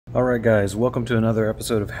Alright guys, welcome to another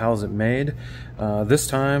episode of How's It Made. This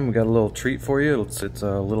time we got a little treat for you. It's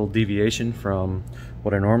a little deviation from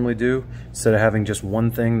what I normally do. Instead of having just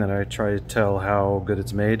one thing that I try to tell how good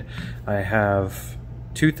it's made, I have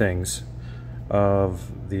two things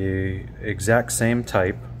of the exact same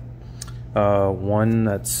type. One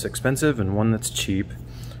that's expensive and one that's cheap.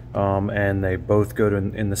 And they both go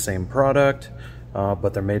in the same product.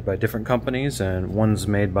 But they're made by different companies, and one's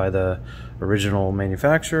made by the original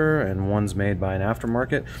manufacturer and one's made by an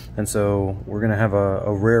aftermarket. And so we're going to have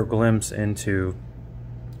a rare glimpse into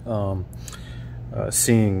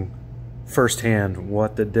seeing firsthand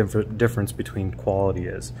what the difference between quality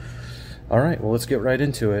is. Alright, well, let's get right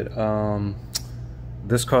into it.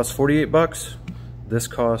 This costs 48 bucks, this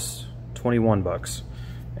costs 21 bucks,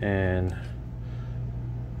 and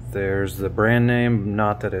there's the brand name.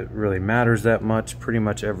 Not that it really matters that much. Pretty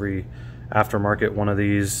much every aftermarket one of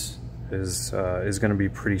these is going to be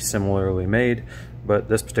pretty similarly made, but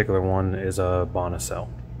this particular one is a Bonacell.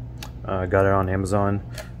 Got it on Amazon.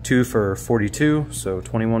 Two for 42, so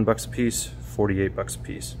 21 bucks a piece, 48 bucks a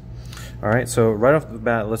piece. All right, so right off the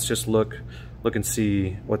bat, let's just look and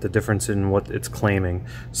see what the difference in what it's claiming.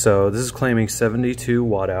 So this is claiming 72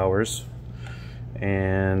 watt hours,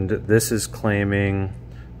 and this is claiming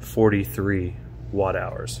 43 watt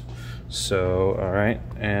hours. So, all right,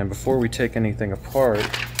 and before we take anything apart,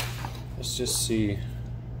 let's just see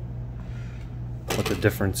what the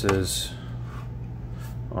difference is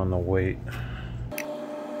on the weight.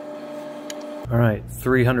 All right,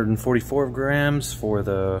 344 grams for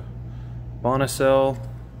the Bonacell,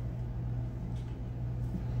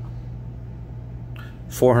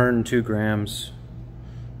 402 grams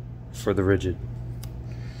for the Ridgid.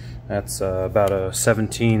 That's about a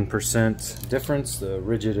 17% difference. The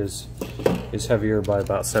Ridgid is heavier by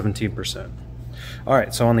about 17%. All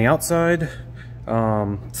right, so on the outside,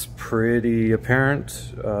 it's pretty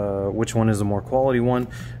apparent which one is the more quality one.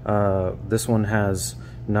 This one has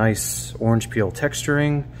nice orange peel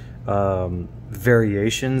texturing,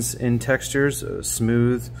 variations in textures,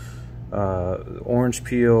 smooth orange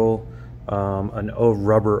peel, an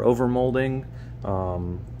rubber overmolding,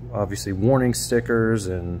 obviously warning stickers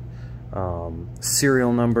and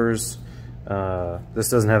serial numbers. This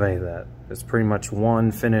doesn't have any of that. It's pretty much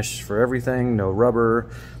one finish for everything. No rubber,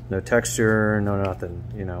 no texture, no nothing.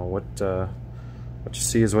 You know what you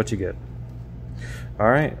see is what you get. All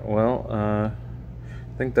right, well, I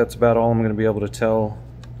think that's about all I'm going to be able to tell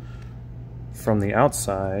from the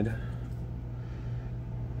outside,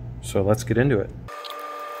 so let's get into it.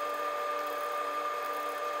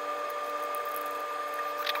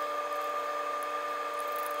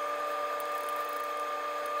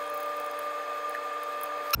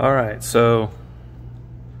 Alright, so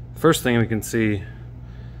first thing we can see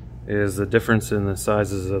is the difference in the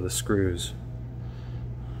sizes of the screws.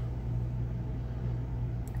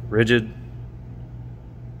 Ridgid,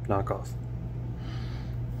 knockoff.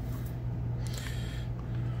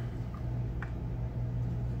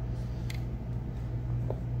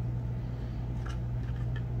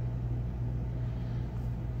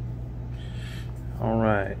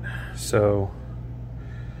 Alright, so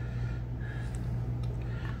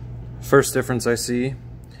first difference I see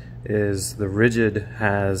is the Ridgid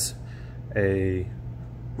has a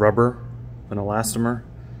rubber, an elastomer,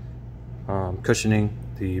 cushioning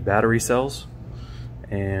the battery cells,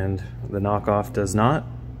 and the knockoff does not.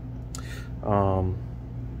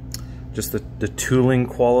 Just the tooling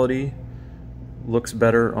quality looks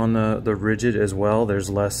better on the Ridgid as well. There's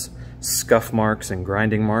less scuff marks and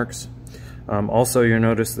grinding marks. Also, you'll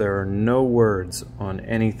notice there are no words on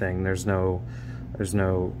anything. There's no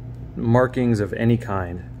markings of any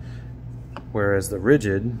kind, whereas the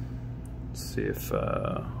Ridgid, let's see if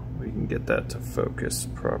we can get that to focus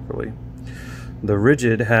properly. The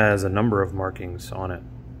Ridgid has a number of markings on it.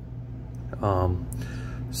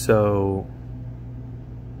 So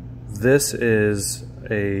this is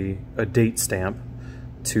a date stamp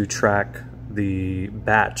to track the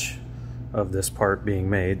batch of this part being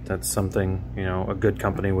made. That's something, you know, a good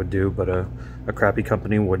company would do, but a crappy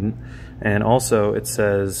company wouldn't. And also it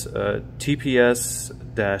says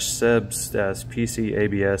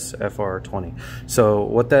TPS-SEBS-PC-ABS-FR20. So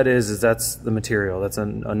what that is that's the material. That's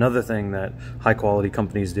another thing that high quality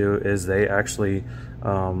companies do, is they actually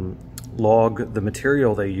log the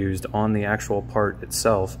material they used on the actual part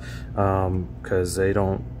itself, because they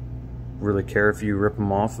don't really care if you rip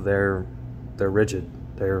them off. They're rigid.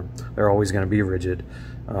 They're always going to be Ridgid,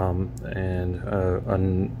 and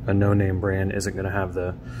a no-name brand isn't going to have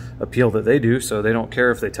the appeal that they do, so they don't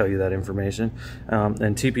care if they tell you that information.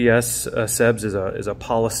 And TPS SEBS is a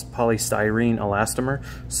polystyrene elastomer.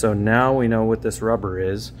 So now we know what this rubber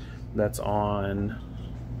is that's on.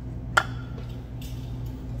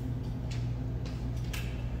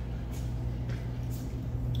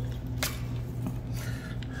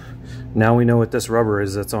 Now we know what this rubber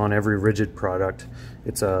is that's on every Ridgid product.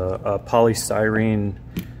 It's a polystyrene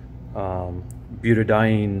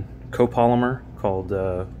butadiene copolymer called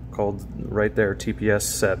right there TPS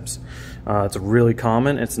SEBS. It's really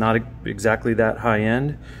common. It's not exactly that high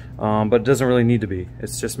end, but it doesn't really need to be.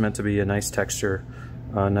 It's just meant to be a nice texture,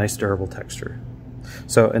 a nice durable texture.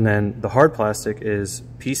 So, and then the hard plastic is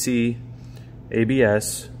PC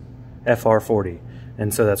ABS FR40,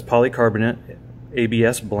 and so that's polycarbonate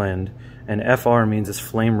ABS blend, and FR means it's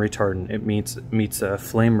flame retardant. It meets a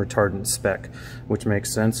flame retardant spec, which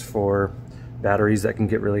makes sense for batteries that can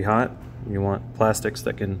get really hot. You want plastics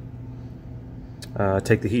that can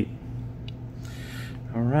take the heat.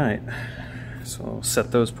 All right, so I'll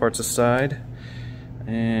set those parts aside,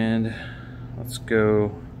 and let's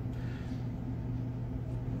go.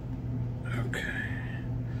 Okay.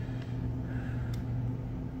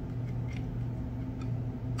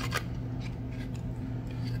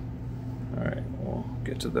 All right, we'll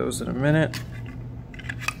get to those in a minute.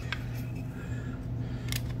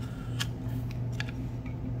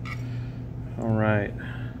 All right,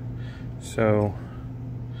 so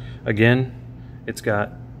again, it's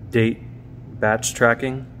got date batch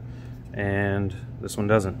tracking, and this one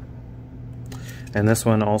doesn't. And this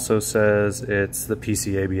one also says it's the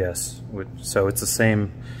PC ABS, so it's the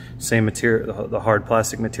same material, the hard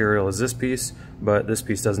plastic material as this piece, but this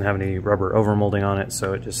piece doesn't have any rubber overmolding on it,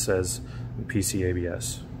 so it just says PC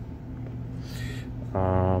ABS.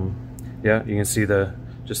 Yeah, you can see the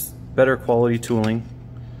just better quality tooling,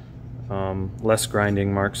 less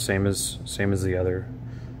grinding marks, same as the other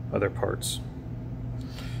parts.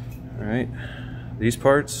 All right, these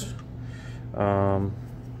parts. I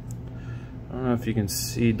don't know if you can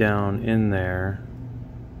see down in there.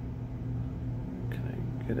 Can I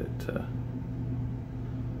get it to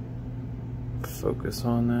focus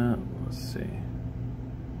on that? Let's see.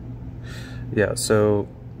 Yeah, so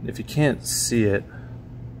if you can't see it,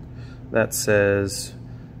 that says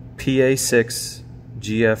PA6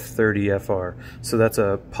 GF30FR. So that's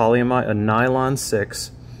a polyamide, a nylon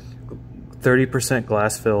 6, 30%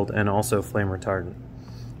 glass filled, and also flame retardant.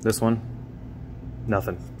 This one,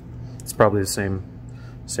 nothing. It's probably the same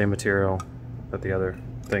material that the other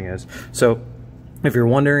thing is. So if you're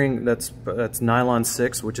wondering, that's nylon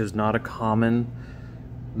 6, which is not the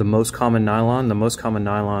most common nylon. The most common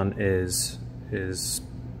nylon is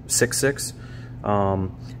 6.6,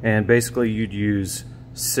 and basically you'd use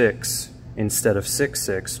 6 instead of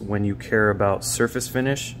 6.6 when you care about surface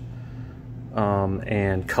finish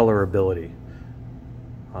and colorability.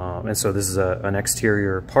 And so this is an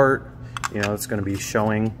exterior part, you know, it's going to be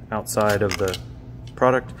showing outside of the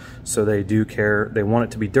product, so they do care. They want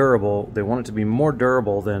it to be durable. They want it to be more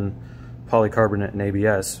durable than polycarbonate and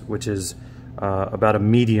ABS, which is about a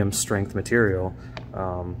medium strength material.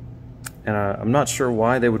 And I'm not sure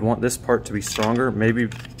why they would want this part to be stronger. Maybe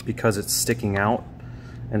because it's sticking out,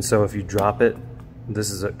 and so if you drop it, this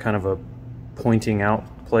is a kind of a pointing out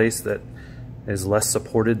place that is less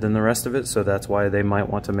supported than the rest of it, so that's why they might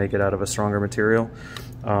want to make it out of a stronger material.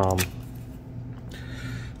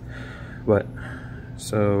 But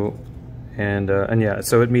so and yeah,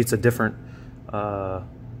 so it meets a different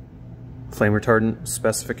flame retardant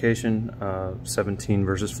specification, 17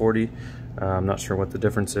 versus 40. I'm not sure what the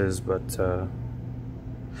difference is, but all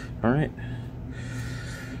right.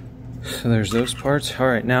 So there's those parts. All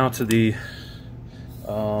right, now to the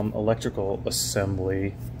electrical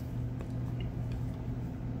assembly.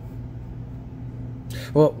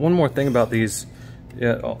 Well, one more thing about these.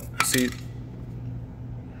 Yeah, see,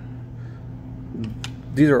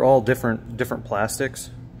 these are all different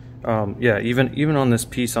plastics. Yeah, even on this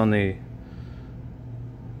piece on the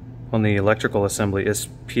electrical assembly is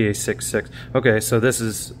PA66. Okay, so this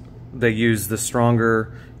is, they use the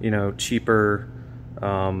stronger, you know, cheaper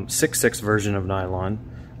 6.6 version of nylon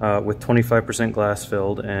with 25% glass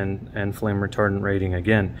filled and flame retardant rating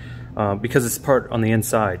again, because it's part on the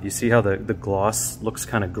inside. You see how the gloss looks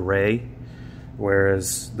kind of gray,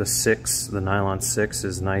 whereas the nylon 6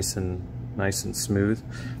 is nice and smooth.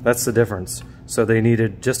 That's the difference. So they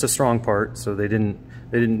needed just a strong part, so they didn't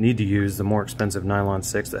need to use the more expensive nylon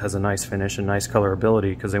 6 that has a nice finish and nice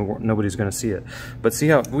colorability, because nobody's going to see it. But see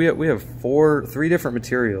how we have three different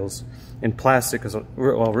materials in plastic,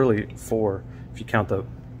 well, really 4 if you count the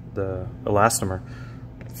elastomer.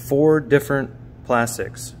 4 different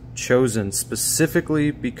plastics chosen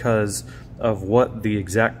specifically because of what the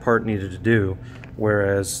exact part needed to do,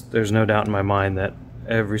 whereas there's no doubt in my mind that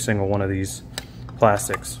every single one of these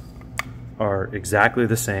plastics are exactly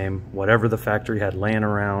the same, whatever the factory had laying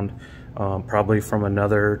around, probably from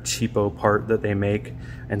another cheapo part that they make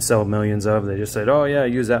and sell millions of. They just said, oh yeah,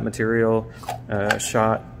 use that material,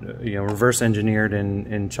 shot, reverse engineered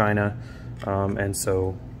in China, and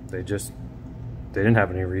so they didn't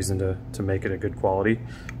have any reason to make it a good quality.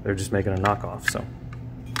 They're just making a knockoff. So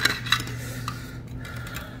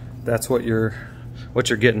that's what you're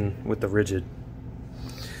getting with the Ridgid.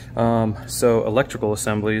 So electrical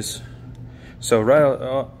assemblies. So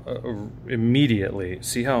right immediately,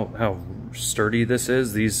 see how sturdy this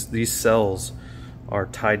is? These cells are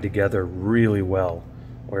tied together really well,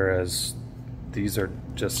 whereas these are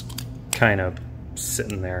just kind of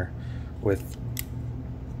sitting there with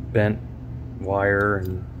bent wire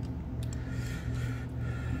and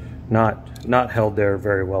not held there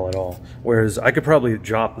very well at all. Whereas I could probably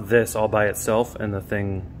drop this all by itself and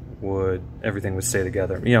everything would stay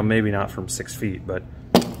together. Maybe not from 6 feet, but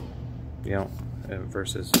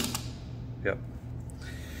versus, yep,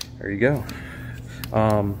 there you go.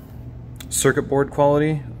 Circuit board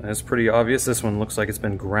quality is pretty obvious. This one looks like it's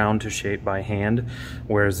been ground to shape by hand,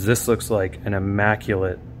 whereas this looks like an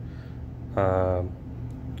immaculate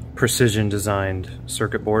precision designed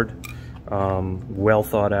circuit board, well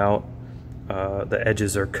thought out. The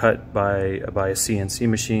edges are cut by a CNC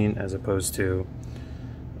machine as opposed to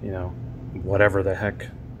whatever the heck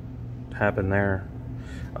happened there.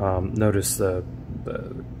 Notice the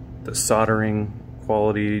soldering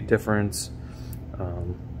quality difference,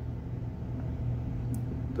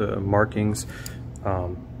 the markings,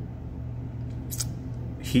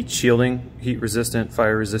 heat shielding, heat resistant,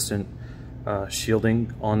 fire resistant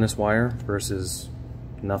shielding on this wire versus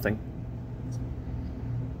nothing.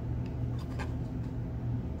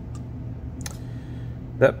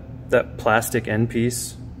 That plastic end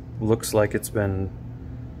piece looks like it's been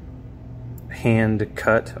hand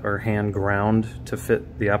cut or hand ground to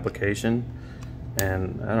fit the application,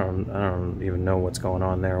 and I don't even know what's going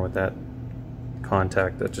on there with that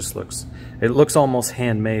contact. That just looks almost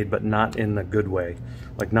handmade, but not in the good way,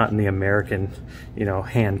 like not in the American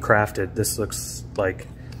handcrafted. This looks like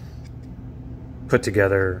put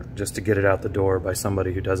together just to get it out the door by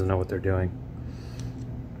somebody who doesn't know what they're doing.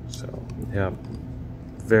 So yeah,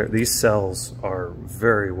 these cells are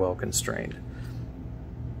very well constrained.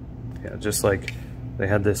 Yeah, just like they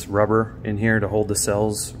had this rubber in here to hold the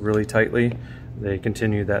cells really tightly, they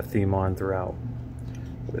continue that theme on throughout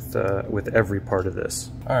with every part of this.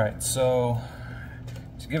 All right, so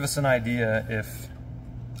to give us an idea if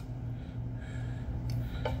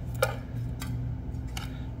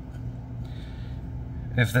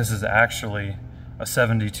this is actually a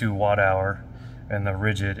 72 watt hour and the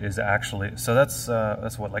Ridgid is actually, so that's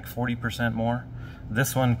what, like 40% more?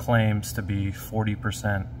 This one claims to be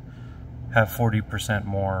 40%, have 40%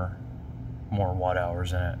 more watt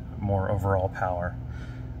hours in it, more overall power.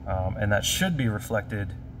 And that should be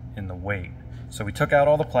reflected in the weight. So we took out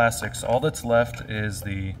all the plastics. All that's left is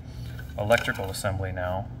the electrical assembly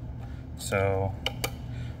now. So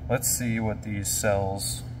let's see what these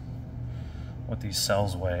cells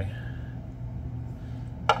weigh.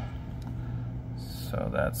 So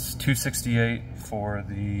that's 268 for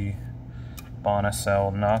the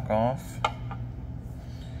Bonacell knockoff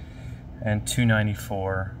and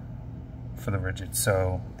 294 for the Ridgid.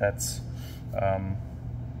 So that's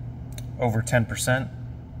over 10%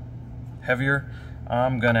 heavier.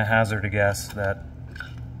 I'm gonna hazard a guess that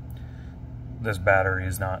this battery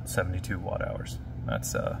is not 72 watt hours.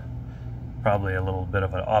 That's probably a little bit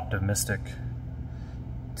of an optimistic,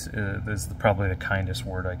 this is probably the kindest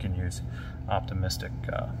word I can use, optimistic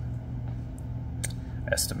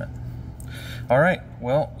estimate. All right,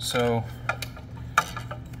 well, so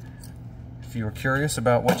if you were curious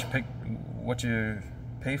about what you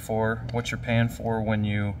pay for, what you're paying for when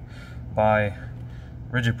you buy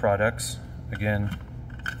Ridgid products, again,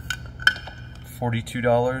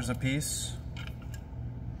 $42 a piece.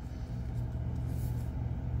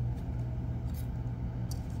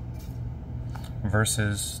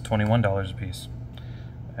 Versus $21 a piece,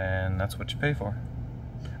 and that's what you pay for.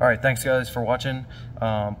 All right, thanks guys for watching.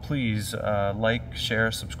 Please like,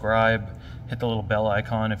 share, subscribe, hit the little bell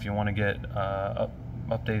icon if you want to get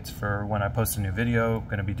updates for when I post a new video. I'm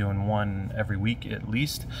going to be doing one every week at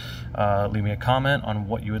least. Leave me a comment on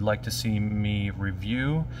what you would like to see me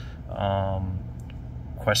review.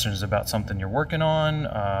 questions about something you're working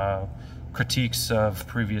on, critiques of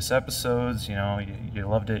previous episodes, you know, you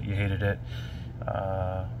loved it, you hated it,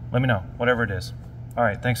 let me know, whatever it is. All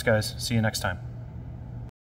right, thanks guys, see you next time.